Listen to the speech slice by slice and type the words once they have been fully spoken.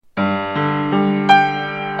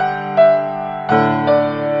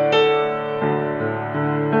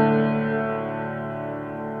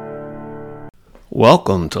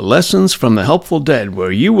Welcome to Lessons from the Helpful Dead,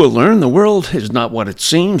 where you will learn the world is not what it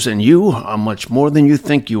seems and you are much more than you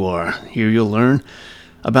think you are. Here you'll learn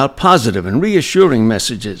about positive and reassuring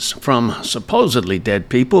messages from supposedly dead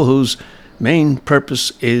people whose main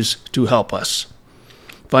purpose is to help us.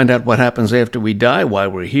 Find out what happens after we die, why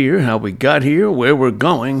we're here, how we got here, where we're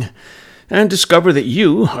going, and discover that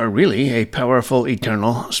you are really a powerful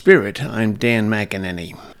eternal spirit. I'm Dan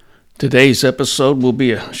McEnany. Today's episode will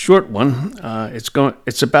be a short one.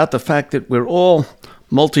 It's about the fact that we're all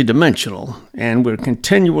multidimensional and we're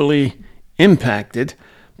continually impacted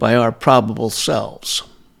by our probable selves.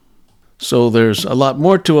 So there's a lot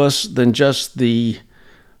more to us than just the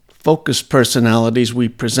focused personalities we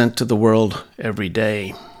present to the world every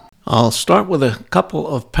day. I'll start with a couple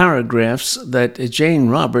of paragraphs that Jane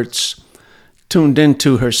Roberts tuned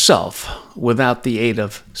into herself without the aid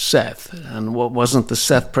of Seth. And what wasn't the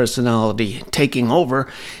Seth personality taking over,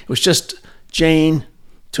 it was just Jane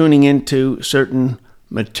tuning into certain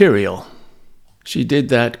material. She did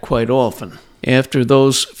that quite often. After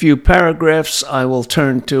those few paragraphs, I will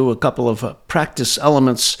turn to a couple of practice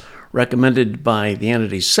elements recommended by the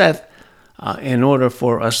entity Seth in order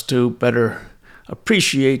for us to better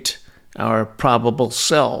appreciate our probable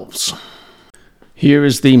selves. Here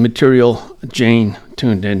is the material Jane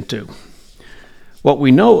tuned into. What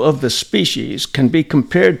we know of the species can be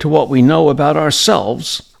compared to what we know about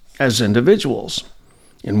ourselves as individuals.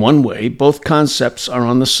 In one way, both concepts are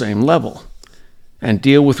on the same level and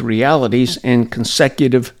deal with realities in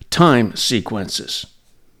consecutive time sequences.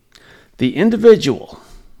 The individual,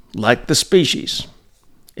 like the species,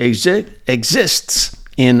 exists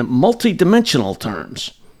in multidimensional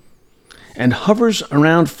terms and hovers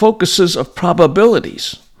around focuses of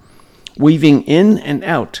probabilities, weaving in and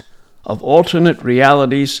out of alternate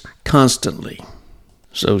realities constantly.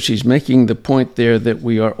 So she's making the point there that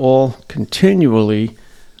we are all continually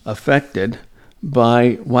affected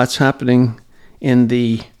by what's happening in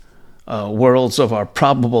the worlds of our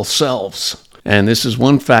probable selves. And this is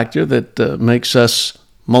one factor that makes us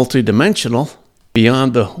multidimensional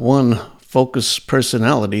beyond the one focused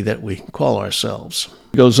personality that we call ourselves.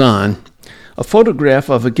 It goes on. A photograph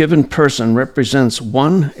of a given person represents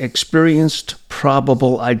one experienced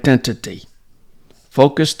probable identity,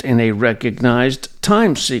 focused in a recognized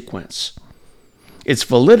time sequence. Its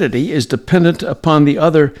validity is dependent upon the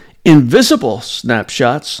other invisible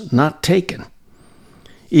snapshots not taken,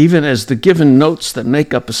 even as the given notes that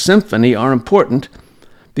make up a symphony are important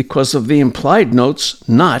because of the implied notes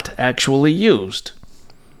not actually used.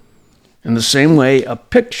 In the same way, a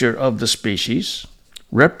picture of the species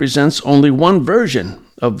represents only one version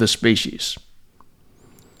of the species,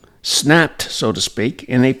 snapped, so to speak,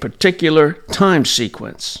 in a particular time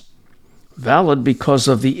sequence, valid because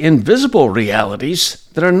of the invisible realities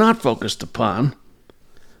that are not focused upon,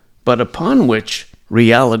 but upon which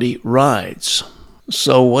reality rides.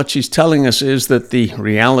 So what she's telling us is that the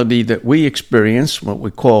reality that we experience, what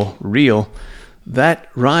we call real, that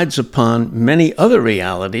rides upon many other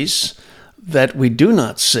realities that we do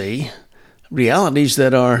not see, realities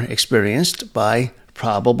that are experienced by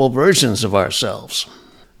probable versions of ourselves.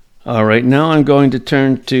 All right, now I'm going to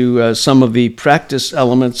turn to some of the practice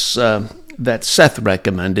elements that Seth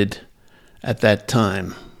recommended at that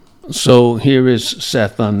time. So here is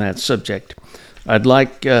Seth on that subject. I'd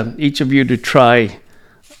like each of you to try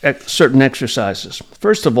certain exercises.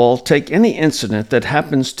 First of all, take any incident that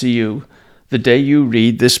happens to you the day you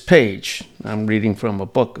read this page. I'm reading from a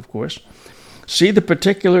book, of course. See the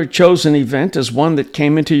particular chosen event as one that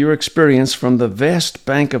came into your experience from the vast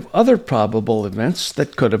bank of other probable events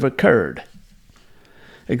that could have occurred.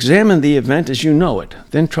 Examine the event as you know it,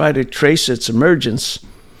 then try to trace its emergence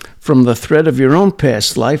from the thread of your own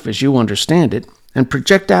past life as you understand it, and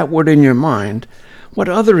project outward in your mind what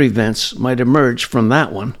other events might emerge from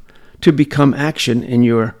that one to become action in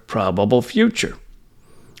your probable future.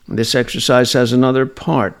 This exercise has another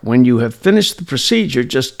part. When you have finished the procedure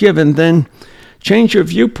just given, then change your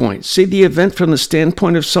viewpoint. See the event from the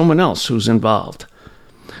standpoint of someone else who's involved.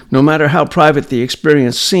 No matter how private the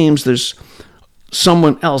experience seems, there's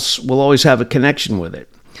someone else will always have a connection with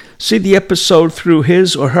it. See the episode through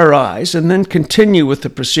his or her eyes, and then continue with the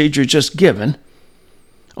procedure just given,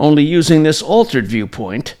 only using this altered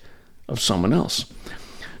viewpoint of someone else.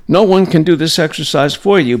 No one can do this exercise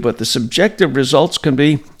for you, but the subjective results can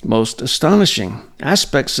be most astonishing.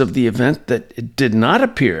 Aspects of the event that did not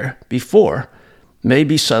appear before may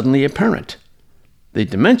be suddenly apparent. The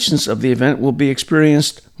dimensions of the event will be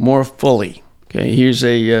experienced more fully. Okay, here's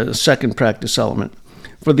a second practice element.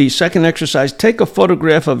 For the second exercise, take a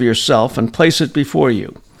photograph of yourself and place it before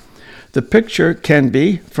you. The picture can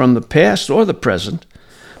be from the past or the present,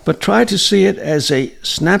 but try to see it as a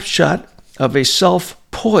snapshot of a self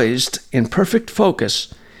poised in perfect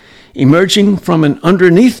focus, emerging from an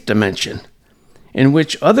underneath dimension in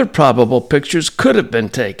which other probable pictures could have been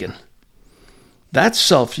taken. That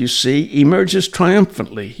self, you see, emerges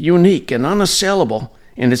triumphantly, unique and unassailable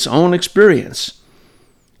in its own experience.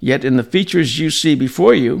 Yet in the features you see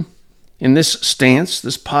before you, in this stance,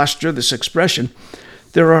 this posture, this expression,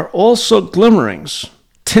 there are also glimmerings,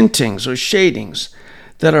 tintings, or shadings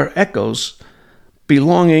that are echoes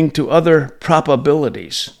belonging to other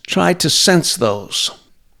probabilities. Try to sense those.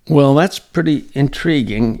 Well, that's pretty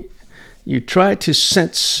intriguing. You try to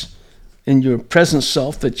sense in your present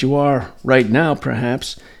self that you are right now,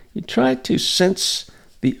 perhaps. You try to sense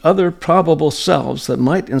the other probable selves that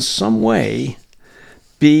might in some way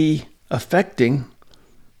be affecting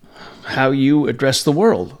how you address the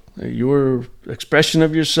world. Your expression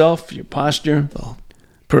of yourself, your posture,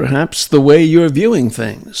 perhaps the way you're viewing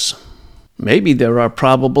things. Maybe there are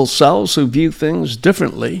probable selves who view things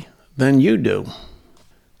differently than you do.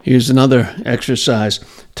 Here's another exercise.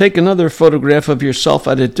 Take another photograph of yourself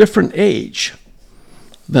at a different age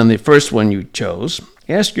than the first one you chose.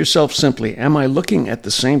 Ask yourself simply, am I looking at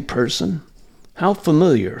the same person? How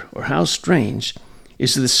familiar or how strange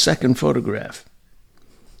is this second photograph?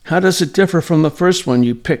 How does it differ from the first one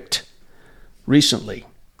you picked recently?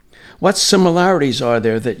 What similarities are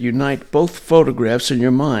there that unite both photographs in your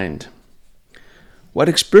mind? What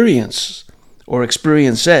experience or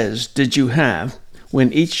experiences did you have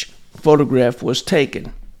when each photograph was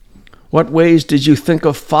taken? What ways did you think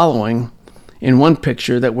of following in one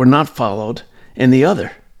picture that were not followed in the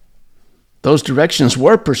other? Those directions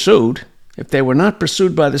were pursued. If they were not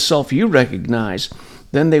pursued by the self you recognize,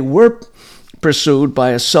 then they were pursued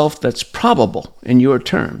by a self that's probable in your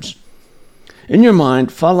terms. In your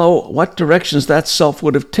mind, follow what directions that self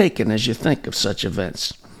would have taken as you think of such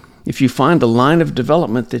events. If you find a line of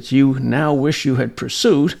development that you now wish you had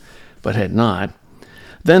pursued, but had not,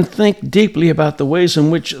 then think deeply about the ways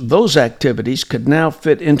in which those activities could now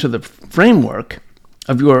fit into the framework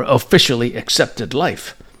of your officially accepted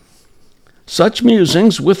life. Such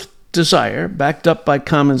musings with desire, backed up by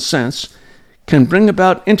common sense, can bring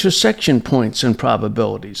about intersection points in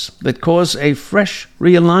probabilities that cause a fresh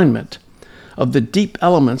realignment of the deep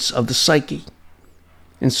elements of the psyche.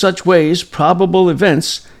 In such ways, probable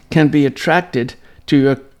events can be attracted to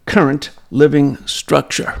your current living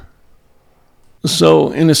structure.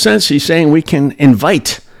 So, in a sense, he's saying we can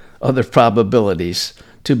invite other probabilities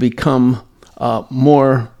to become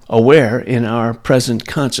more aware in our present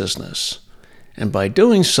consciousness. And by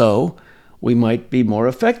doing so, we might be more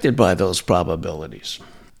affected by those probabilities.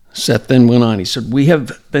 Seth then went on. He said, we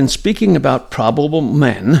have been speaking about probable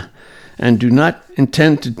men and do not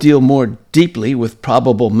intend to deal more deeply with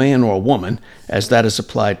probable man or woman as that is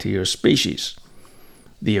applied to your species.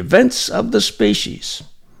 The events of the species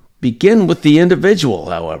begin with the individual,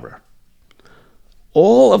 however.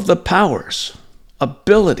 All of the powers,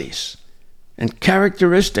 abilities, and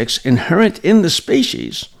characteristics inherent in the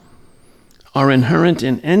species are inherent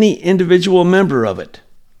in any individual member of it.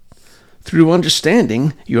 Through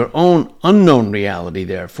understanding your own unknown reality,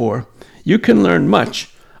 therefore, you can learn much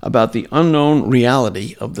about the unknown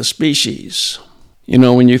reality of the species. You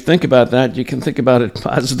know, when you think about that, you can think about it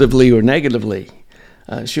positively or negatively.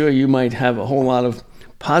 Sure, you might have a whole lot of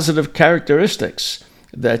positive characteristics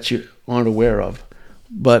that you aren't aware of.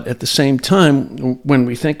 But at the same time, when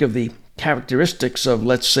we think of the characteristics of,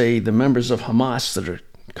 let's say, the members of Hamas that are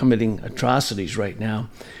committing atrocities right now,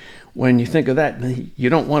 when you think of that, you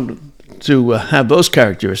don't want to have those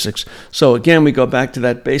characteristics. So again, we go back to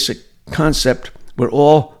that basic concept. We're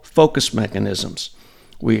all focus mechanisms.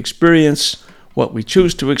 We experience what we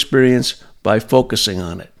choose to experience by focusing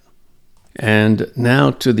on it. And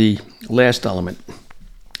now to the last element,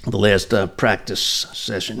 the last practice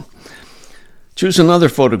session. Choose another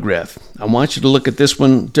photograph. I want you to look at this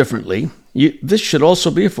one differently. This should also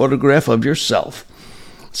be a photograph of yourself.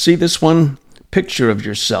 See this one picture of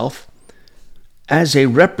yourself as a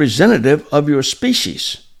representative of your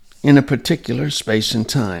species in a particular space and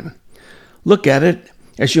time. Look at it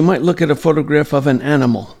as you might look at a photograph of an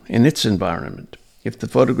animal in its environment. If the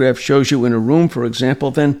photograph shows you in a room, for example,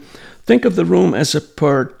 then think of the room as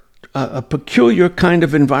a peculiar kind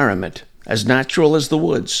of environment, as natural as the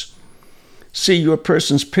woods. See your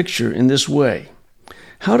person's picture in this way.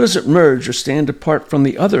 How does it merge or stand apart from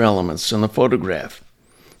the other elements in the photograph?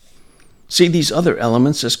 See these other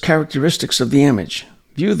elements as characteristics of the image.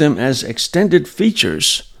 View them as extended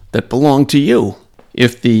features that belong to you.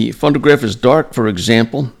 If the photograph is dark, for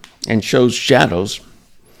example, and shows shadows,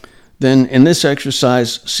 then in this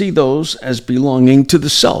exercise, see those as belonging to the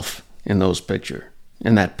self in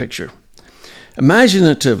that picture.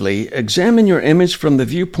 Imaginatively, examine your image from the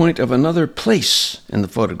viewpoint of another place in the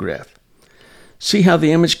photograph. See how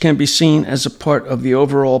the image can be seen as a part of the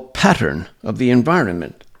overall pattern of the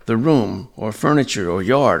environment, the room or furniture or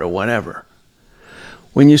yard or whatever.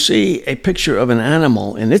 When you see a picture of an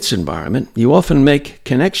animal in its environment, you often make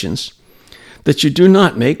connections that you do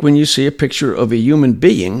not make when you see a picture of a human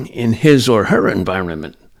being in his or her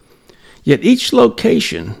environment. Yet each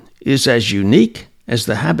location is as unique as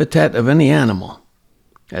the habitat of any animal,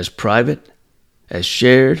 as private, as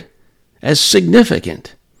shared, as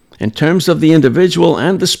significant in terms of the individual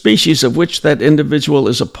and the species of which that individual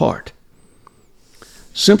is a part.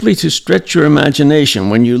 Simply to stretch your imagination,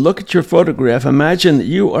 when you look at your photograph, imagine that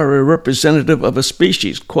you are a representative of a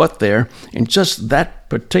species caught there in just that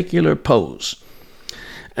particular pose,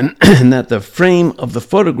 and that the frame of the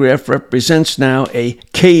photograph represents now a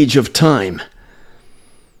cage of time.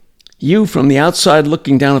 You, from the outside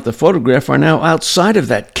looking down at the photograph, are now outside of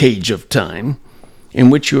that cage of time in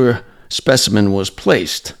which your specimen was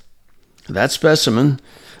placed. That specimen,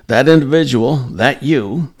 that individual, that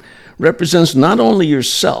you, represents not only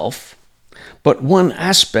yourself, but one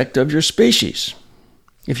aspect of your species.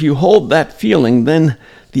 If you hold that feeling, then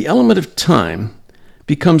the element of time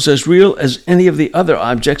becomes as real as any of the other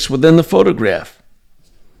objects within the photograph.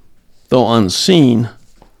 Though unseen,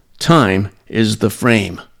 time is the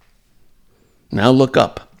frame. Now look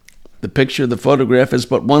up. The picture of the photograph is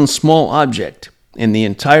but one small object in the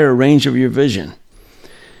entire range of your vision.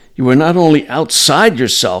 You are not only outside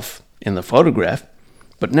yourself in the photograph,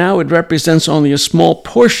 but now it represents only a small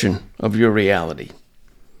portion of your reality.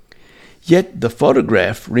 Yet the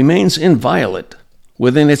photograph remains inviolate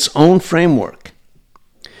within its own framework.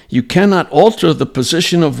 You cannot alter the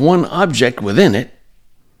position of one object within it.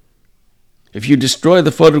 If you destroy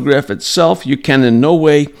the photograph itself, you can in no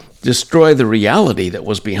way destroy the reality that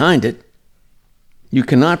was behind it. You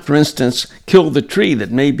cannot, for instance, kill the tree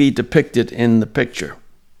that may be depicted in the picture.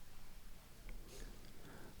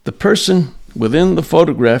 The person within the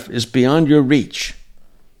photograph is beyond your reach.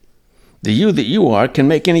 The you that you are can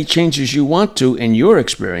make any changes you want to in your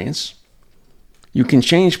experience. You can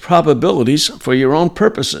change probabilities for your own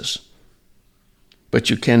purposes. But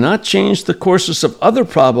you cannot change the courses of other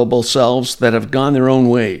probable selves that have gone their own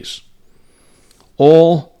ways.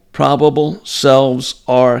 All probable selves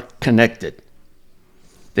are connected.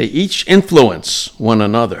 They each influence one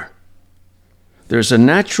another. There's a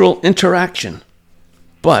natural interaction,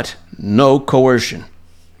 but no coercion.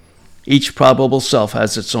 Each probable self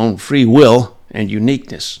has its own free will and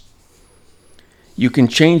uniqueness. You can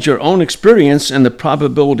change your own experience and the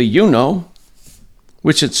probability you know,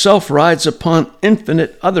 which itself rides upon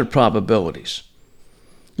infinite other probabilities.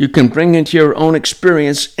 You can bring into your own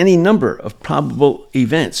experience any number of probable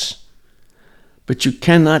events, but you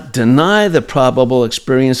cannot deny the probable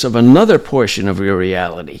experience of another portion of your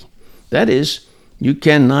reality. That is, you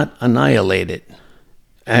cannot annihilate it.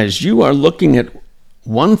 As you are looking at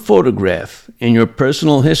one photograph in your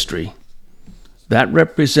personal history, that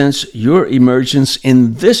represents your emergence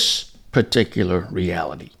in this particular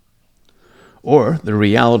reality, or the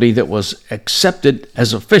reality that was accepted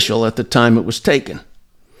as official at the time it was taken.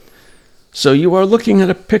 So you are looking at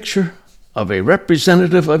a picture of a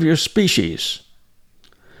representative of your species,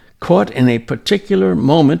 caught in a particular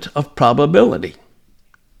moment of probability.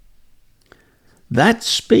 That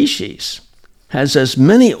species has as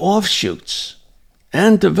many offshoots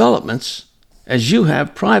and developments as you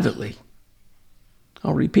have privately.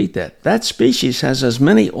 I'll repeat that. That species has as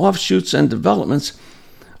many offshoots and developments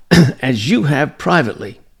as you have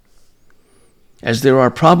privately. As there are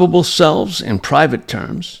probable selves in private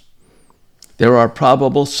terms, there are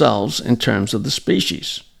probable selves in terms of the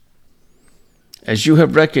species. As you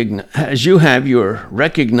have your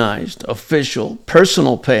recognized, official,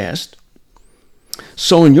 personal past,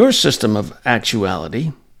 so in your system of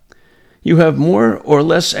actuality, you have more or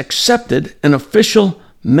less accepted an official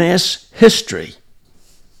mass history.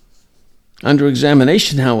 Under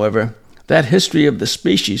examination, however, that history of the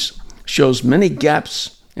species shows many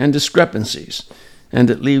gaps and discrepancies, and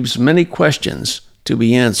it leaves many questions to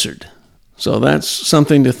be answered. So that's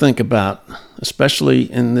something to think about,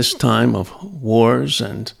 especially in this time of wars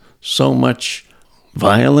and so much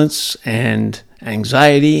violence and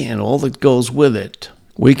anxiety and all that goes with it.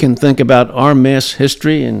 We can think about our mass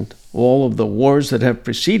history and all of the wars that have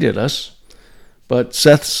preceded us, but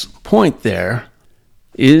Seth's point there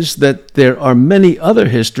is that there are many other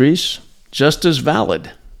histories just as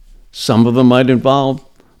valid. Some of them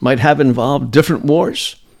might have involved different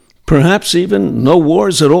wars, Perhaps even no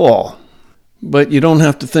wars at all. But you don't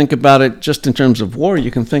have to think about it just in terms of war.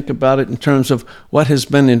 You can think about it in terms of what has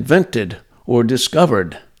been invented or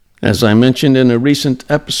discovered. As I mentioned in a recent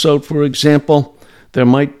episode, for example, there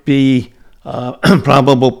might be a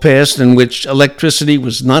probable past in which electricity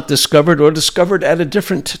was not discovered or discovered at a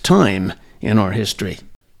different time in our history.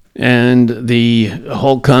 And the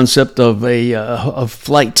whole concept of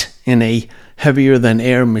flight in a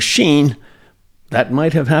heavier-than-air machine, that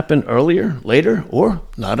might have happened earlier, later, or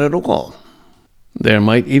not at all. There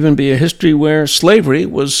might even be a history where slavery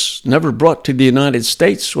was never brought to the United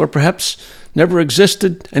States, or perhaps never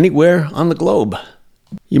existed anywhere on the globe.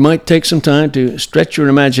 You might take some time to stretch your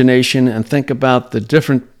imagination and think about the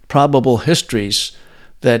different probable histories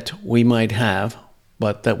that we might have,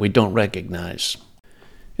 but that we don't recognize.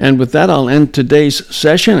 And with that, I'll end today's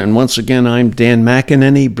session. And once again, I'm Dan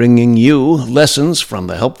McEnany, bringing you Lessons from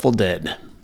the Helpful Dead.